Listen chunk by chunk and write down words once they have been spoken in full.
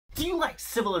Do you like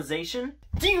Civilization?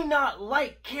 Do you not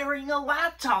like carrying a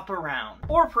laptop around?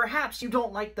 Or perhaps you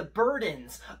don't like the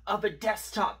burdens of a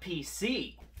desktop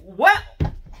PC? Well,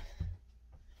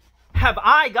 have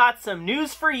I got some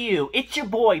news for you. It's your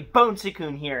boy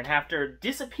Bonesy-kun here, and after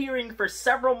disappearing for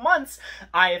several months,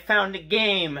 I have found a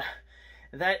game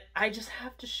that I just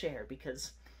have to share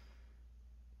because,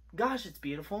 gosh, it's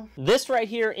beautiful. This right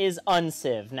here is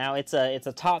UnCiv. Now, it's a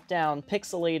top-down,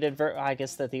 pixelated I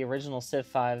guess that the original Civ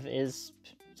 5 is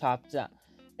top-down.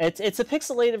 It's a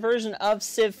pixelated version of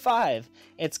Civ 5.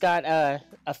 It's got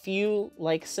a few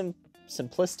like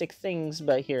simplistic things,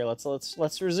 but here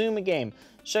let's resume a game.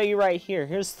 Show you right here.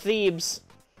 Here's Thebes.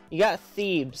 You got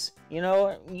Thebes. You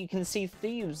know, you can see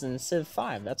Thebes in Civ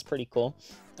 5. That's pretty cool.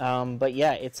 But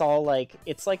yeah, it's all like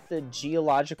the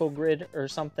geological grid or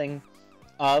something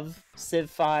of Civ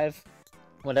 5,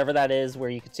 whatever that is, where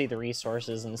you can see the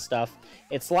resources and stuff.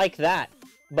 It's like that,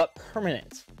 but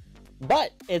permanent.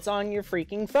 But it's on your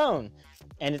freaking phone,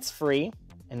 and it's free,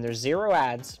 and there's 0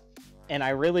 ads. And I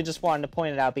really just wanted to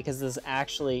point it out because this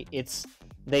actually,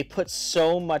 they put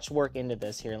so much work into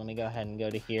this. Here, let me go ahead and go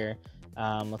to here.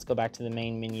 Let's go back to the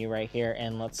main menu right here,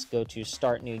 and let's go to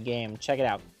Start New Game. Check it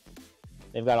out.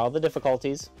 They've got all the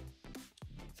difficulties,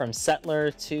 from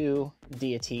Settler to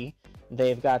Deity.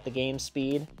 They've got the game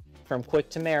speed, from Quick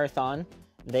to Marathon.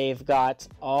 They've got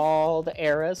all the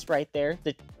eras right there.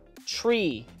 The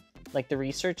tree, like the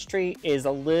research tree, is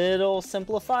a little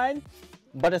simplified,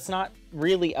 but it's not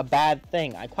really a bad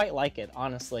thing. I quite like it,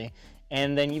 honestly.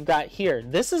 And then you've got here,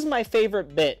 this is my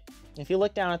favorite bit. If you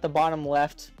look down at the bottom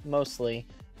left, mostly,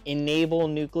 enable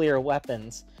nuclear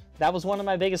weapons. That was one of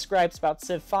my biggest gripes about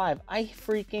Civ 5. I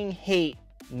freaking hate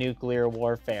nuclear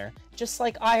warfare. Just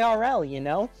like IRL, you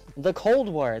know? The Cold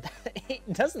War.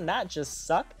 Doesn't that just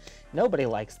suck? Nobody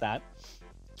likes that.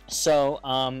 So,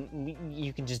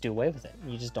 you can just do away with it.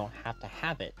 You just don't have to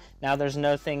have it. Now, there's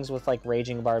no things with, like,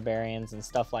 Raging Barbarians and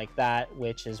stuff like that,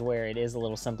 which is where it is a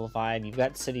little simplified. You've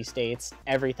got city-states,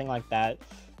 everything like that.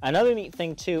 Another neat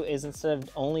thing, too, is instead of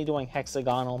only doing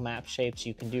hexagonal map shapes,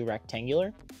 you can do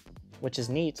rectangular, which is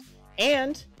neat.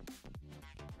 And,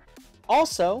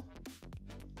 also,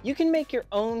 you can make your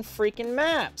own freaking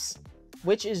maps,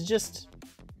 which is just,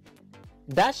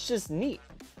 that's just neat.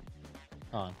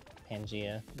 Hold on.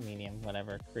 Pangea, medium,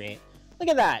 whatever, create. Look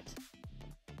at that!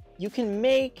 You can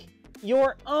make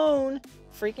your own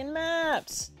freaking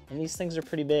maps! And these things are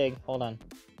pretty big. Hold on.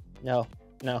 No.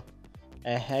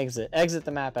 Exit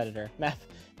the map editor. Map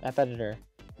editor.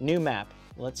 New map.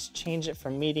 Let's change it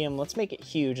from medium. Let's make it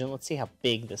huge, and let's see how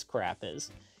big this crap is.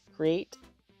 Create.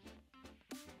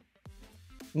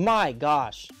 My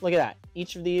gosh. Look at that.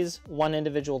 Each of these, one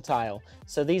individual tile.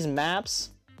 So these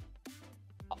maps,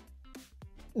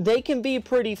 they can be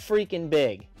pretty freaking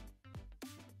big.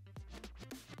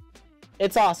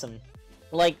 It's awesome.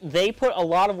 Like, they put a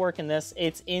lot of work in this.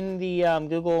 It's in the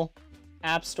Google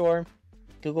App Store,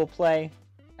 Google Play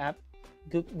app.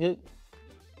 You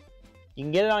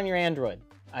can get it on your Android.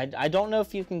 I don't know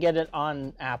if you can get it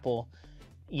on Apple.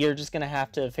 You're just gonna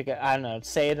have to figure. I don't know.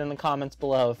 Say it in the comments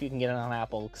below if you can get it on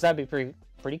Apple, because that'd be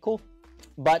pretty cool.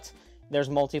 But there's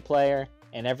multiplayer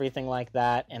and everything like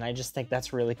that, and I just think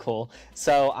that's really cool.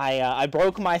 So I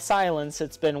broke my silence.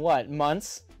 It's been, what,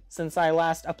 months since I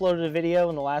last uploaded a video,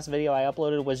 and the last video I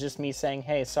uploaded was just me saying,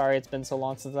 hey, sorry it's been so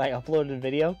long since I uploaded a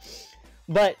video.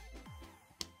 But,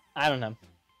 I don't know.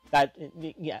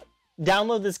 Yeah,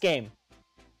 download this game.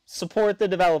 Support the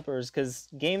developers, because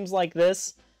games like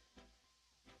this,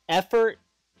 effort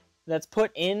that's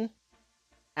put in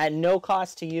at no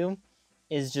cost to you,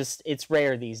 is just, it's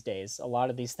rare these days. A lot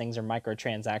of these things are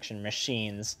microtransaction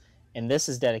machines, and this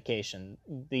is dedication.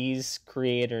 These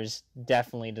creators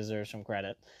definitely deserve some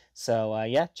credit. So,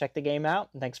 yeah, check the game out,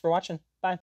 and thanks for watching. Bye.